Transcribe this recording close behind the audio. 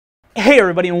Hey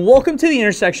everybody, and welcome to the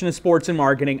intersection of sports and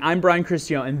marketing. I'm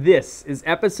Cristiano, and this is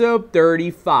episode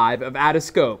 35 of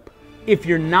OUTOFSCOPE. If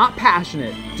you're not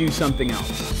passionate, do something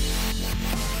else.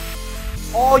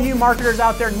 All you marketers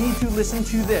out there need to listen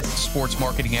to this. Sports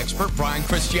marketing expert Brian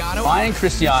Cristiano. Brian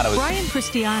Cristiano.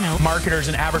 Marketers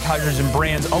and advertisers and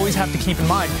brands always have to keep in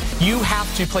mind, you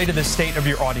have to play to the state of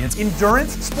your audience.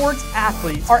 Endurance sports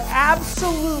athletes are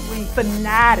absolutely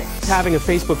fanatics. Having a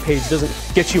Facebook page doesn't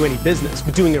get you any business,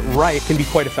 but doing it right can be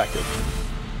quite effective.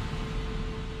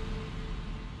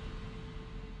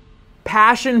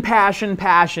 Passion, passion,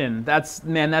 passion. That's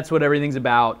what everything's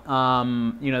about.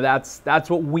 That's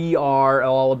what we are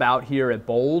all about here at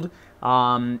Bold.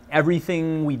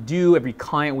 Everything we do, every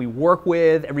client we work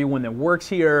with, everyone that works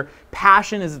here,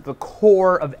 passion is at the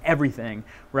core of everything,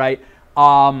 right?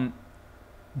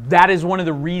 That is one of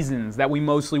the reasons that we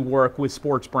mostly work with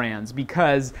sports brands,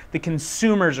 because the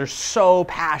consumers are so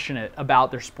passionate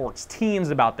about their sports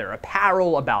teams, about their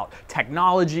apparel, about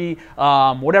technology,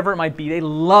 whatever it might be. They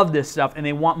love this stuff and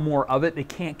they want more of it. They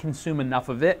can't consume enough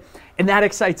of it, and that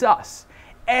excites us.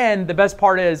 And the best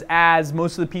part is, as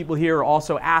most of the people here are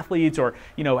also athletes, or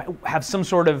have some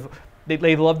sort of,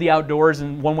 they love the outdoors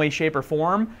in one way, shape, or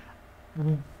form.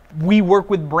 We work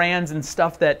with brands and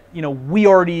stuff that we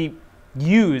already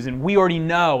use and we already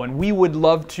know and we would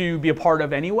love to be a part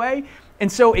of anyway. And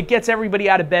so it gets everybody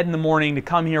out of bed in the morning to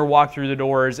come here, walk through the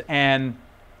doors, and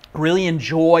really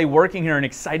enjoy working here and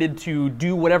excited to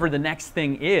do whatever the next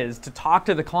thing is, to talk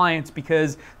to the clients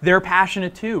because they're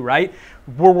passionate too, right?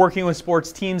 We're working with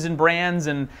sports teams and brands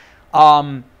and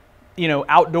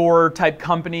outdoor type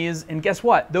companies, and guess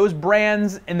what? Those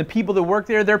brands and the people that work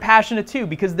there, they're passionate too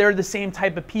because they're the same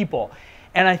type of people.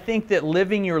 And I think that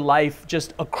living your life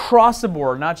just across the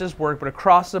board, not just work, but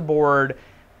across the board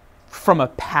from a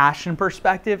passion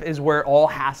perspective is where it all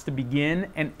has to begin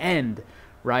and end,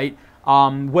 right?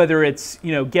 Whether it's,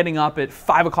 getting up at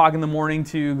 5 o'clock in the morning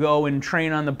to go and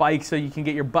train on the bike so you can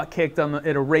get your butt kicked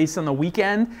at a race on the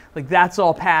weekend, like that's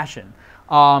all passion.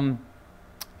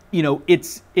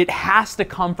 It has to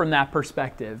come from that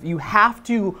perspective. You have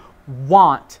to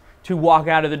want to walk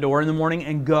out of the door in the morning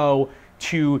and go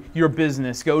to your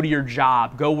business, go to your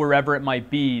job, go wherever it might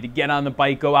be, to get on the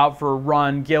bike, go out for a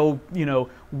run, go,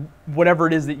 whatever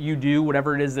it is that you do,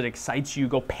 whatever it is that excites you,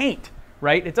 go paint,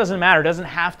 right? It doesn't matter. It doesn't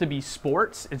have to be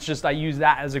sports. It's just, I use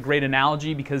that as a great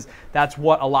analogy because that's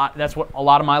what a lot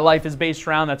of my life is based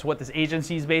around. That's what this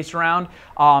agency is based around.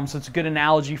 So it's a good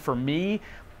analogy for me.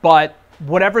 But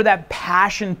whatever that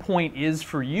passion point is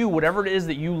for you, whatever it is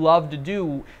that you love to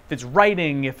do, if it's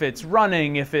writing, if it's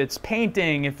running, if it's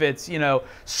painting, if it's,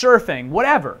 surfing,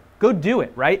 whatever, go do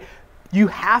it, right? You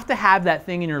have to have that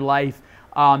thing in your life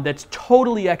that's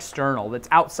totally external, that's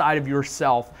outside of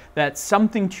yourself, that's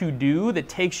something to do that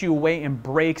takes you away and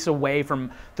breaks away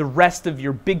from the rest of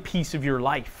your big piece of your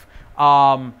life.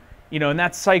 And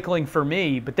that's cycling for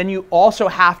me. But then you also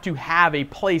have to have a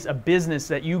place, a business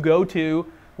that you go to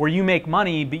where you make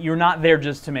money, but you're not there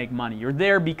just to make money. You're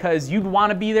there because you'd want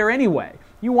to be there anyway.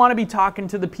 You want to be talking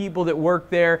to the people that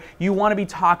work there. You want to be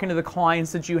talking to the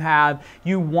clients that you have.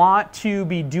 You want to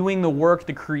be doing the work,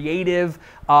 the creative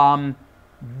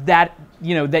that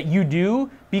you do,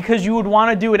 because you would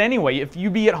want to do it anyway. If you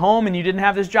be at home and you didn't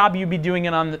have this job, you'd be doing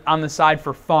it on the side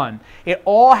for fun. It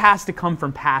all has to come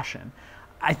from passion.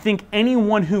 I think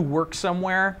anyone who works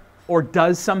somewhere or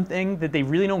does something that they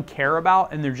really don't care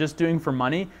about and they're just doing for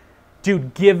money,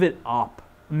 dude, give it up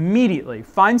immediately.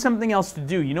 Find something else to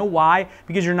do. You know why?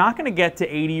 Because you're not going to get to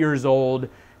 80 years old,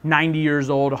 90 years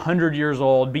old, 100 years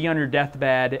old, be on your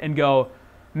deathbed and go,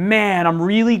 man, I'm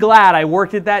really glad I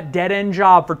worked at that dead-end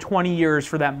job for 20 years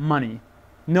for that money.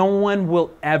 No one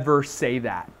will ever say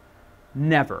that.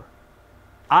 Never.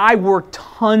 I work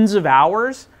tons of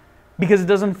hours because it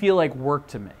doesn't feel like work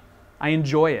to me. I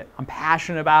enjoy it. I'm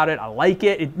passionate about it. I like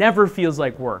it. It never feels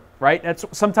like work, right?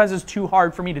 Sometimes it's too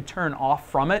hard for me to turn off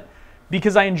from it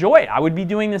because I enjoy it. I would be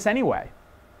doing this anyway.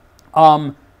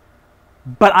 But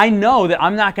I know that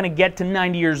I'm not going to get to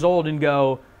 90 years old and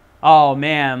go, oh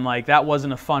man, like that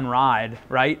wasn't a fun ride,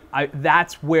 right?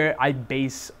 That's where I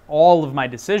base all of my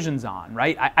decisions on,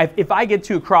 right? If I get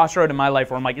to a crossroad in my life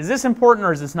where I'm like, is this important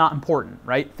or is this not important,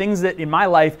 right? Things that in my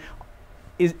life,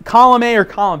 is column A or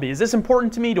column B? Is this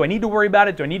important to me? Do I need to worry about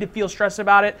it? Do I need to feel stressed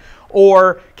about it?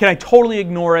 Or can I totally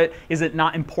ignore it? Is it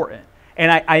not important?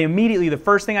 And I immediately, the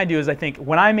first thing I do is I think,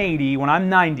 when I'm 80, when I'm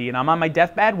 90, and I'm on my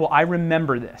deathbed, will I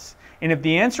remember this? And if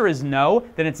the answer is no,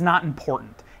 then it's not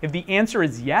important. If the answer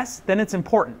is yes, then it's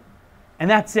important. And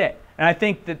that's it. And I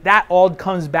think that all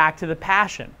comes back to the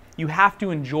passion. You have to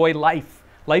enjoy life.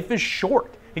 Life is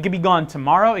short. It could be gone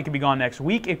tomorrow, it could be gone next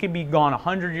week, it could be gone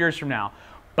 100 years from now.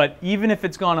 But even if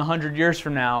it's gone 100 years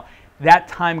from now, that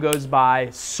time goes by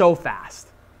so fast.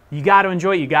 You got to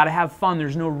enjoy it. You got to have fun.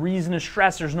 There's no reason to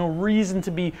stress. There's no reason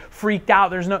to be freaked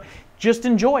out. Just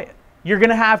enjoy it. You're going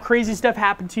to have crazy stuff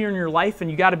happen to you in your life, and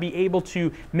you got to be able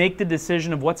to make the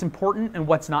decision of what's important and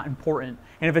what's not important.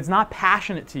 And if it's not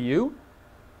passionate to you,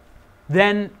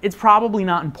 then it's probably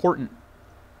not important.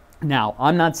 Now,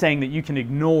 I'm not saying that you can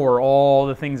ignore all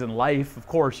the things in life. Of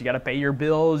course, you got to pay your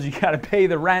bills, you got to pay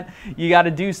the rent, you got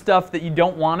to do stuff that you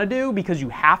don't want to do because you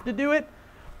have to do it.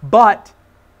 But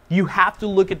you have to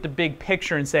look at the big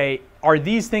picture and say, are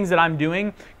these things that I'm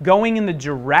doing going in the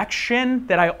direction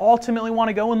that I ultimately want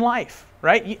to go in life,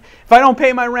 right? If I don't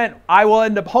pay my rent, I will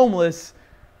end up homeless.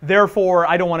 Therefore,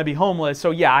 I don't want to be homeless.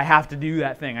 So yeah, I have to do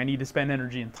that thing. I need to spend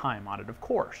energy and time on it, of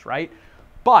course, right?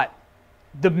 But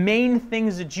the main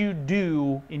things that you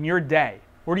do in your day,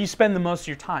 where do you spend the most of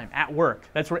your time? At work.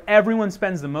 That's where everyone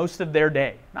spends the most of their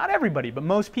day. Not everybody, but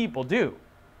most people do.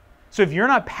 So if you're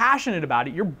not passionate about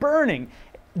it, you're burning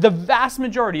the vast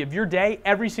majority of your day,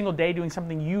 every single day, doing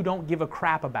something you don't give a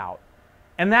crap about.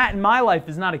 And that, in my life,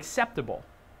 is not acceptable,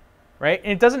 right?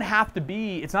 And it doesn't have to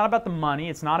be, it's not about the money,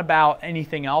 it's not about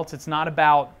anything else, it's not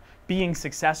about being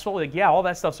successful. Like, yeah, all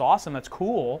that stuff's awesome, that's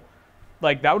cool.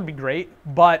 Like, that would be great,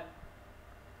 but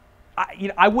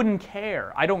I wouldn't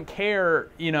care. I don't care,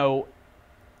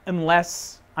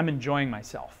 unless I'm enjoying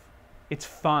myself. It's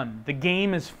fun. The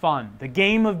game is fun. The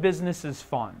game of business is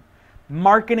fun.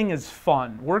 Marketing is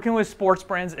fun. Working with sports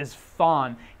brands is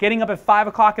fun. Getting up at 5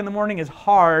 o'clock in the morning is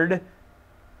hard,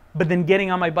 but then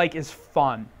getting on my bike is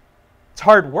fun. It's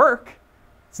hard work.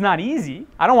 It's not easy.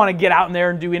 I don't want to get out in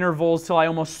there and do intervals till I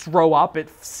almost throw up at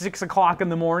 6 o'clock in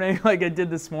the morning like I did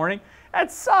this morning.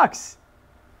 That sucks.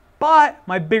 But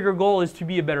my bigger goal is to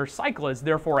be a better cyclist.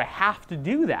 Therefore, I have to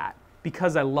do that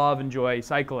because I enjoy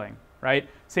cycling, right?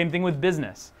 Same thing with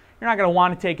business. You're not going to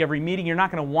want to take every meeting. You're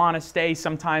not going to want to stay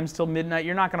sometimes till midnight.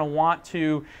 You're not going to want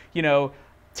to,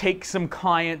 take some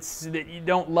clients that you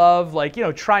don't love.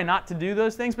 Try not to do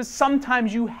those things. But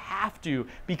sometimes you have to,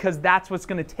 because that's what's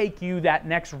going to take you that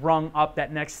next rung up,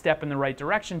 that next step in the right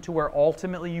direction to where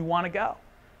ultimately you want to go.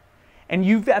 And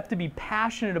you have to be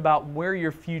passionate about where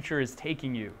your future is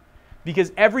taking you,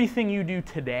 because everything you do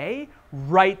today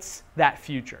writes that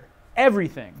future.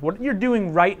 Everything. What you're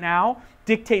doing right now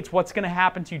dictates what's going to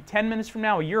happen to you 10 minutes from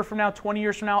now, a year from now, 20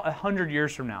 years from now, 100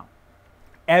 years from now.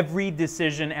 Every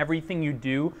decision, everything you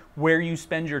do, where you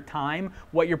spend your time,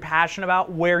 what you're passionate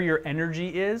about, where your energy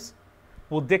is,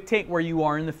 will dictate where you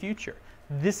are in the future.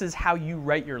 This is how you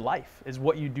write your life, is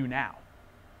what you do now.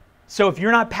 So if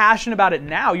you're not passionate about it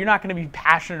now, you're not going to be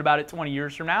passionate about it 20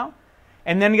 years from now.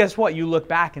 And then guess what? You look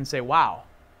back and say, wow,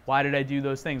 why did I do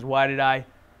those things? Why did I,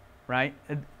 right?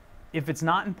 If it's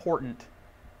not important,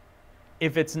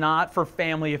 if it's not for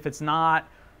family, if it's not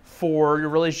for your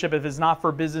relationship, if it's not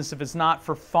for business, if it's not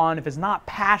for fun, if it's not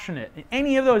passionate in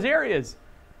any of those areas,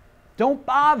 don't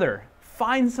bother.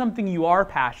 Find something you are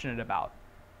passionate about.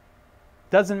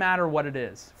 Doesn't matter what it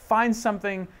is. Find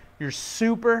something you're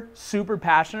super, super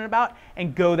passionate about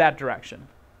and go that direction.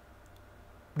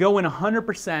 Go in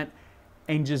 100%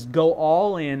 and just go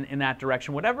all in that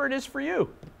direction, whatever it is for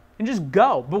you. And just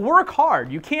go, but work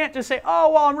hard. You can't just say,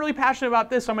 oh, well, I'm really passionate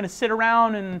about this, so I'm going to sit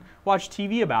around and watch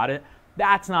TV about it.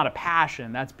 That's not a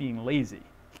passion. That's being lazy.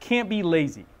 You can't be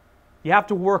lazy. You have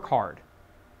to work hard.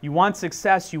 You want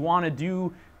success. You want to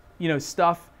do,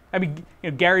 stuff. I mean,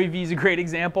 Gary Vee is a great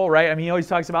example, right? I mean, he always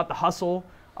talks about the hustle.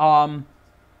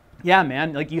 Yeah,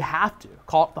 man, you have to.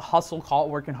 Call it the hustle, call it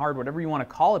working hard, whatever you want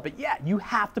to call it. But yeah, you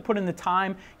have to put in the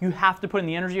time, you have to put in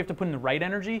the energy, you have to put in the right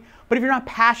energy. But if you're not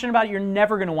passionate about it, you're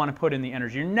never going to want to put in the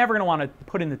energy. You're never going to want to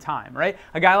put in the time, right?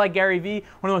 A guy like Gary Vee,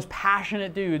 one of the most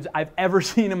passionate dudes I've ever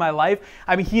seen in my life.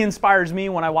 I mean, he inspires me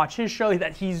when I watch his show.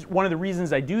 That he's one of the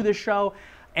reasons I do this show.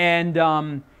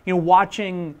 And,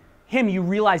 watching him, you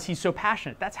realize he's so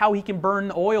passionate. That's how he can burn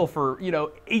the oil for,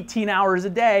 18 hours a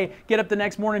day, get up the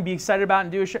next morning, be excited about it,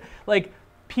 and do a show. Like,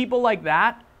 people like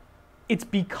that, it's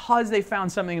because they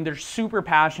found something they're super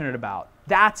passionate about.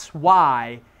 That's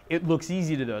why it looks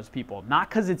easy to those people. Not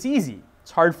because it's easy.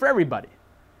 It's hard for everybody.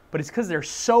 But it's because they're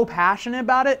so passionate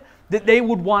about it that they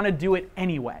would want to do it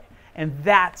anyway. And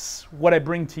that's what I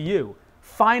bring to you.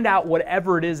 Find out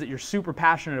whatever it is that you're super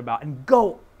passionate about and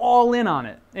go all in on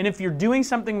it. And if you're doing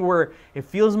something where it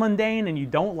feels mundane and you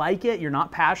don't like it, you're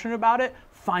not passionate about it,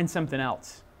 find something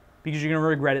else because you're going to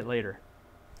regret it later.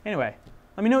 Anyway,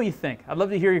 let me know what you think. I'd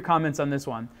love to hear your comments on this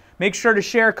one. Make sure to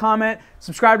share, comment,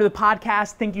 subscribe to the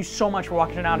podcast. Thank you so much for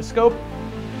watching OUTOFSCOPE.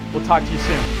 We'll talk to you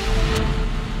soon.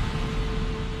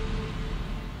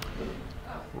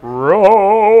 roll.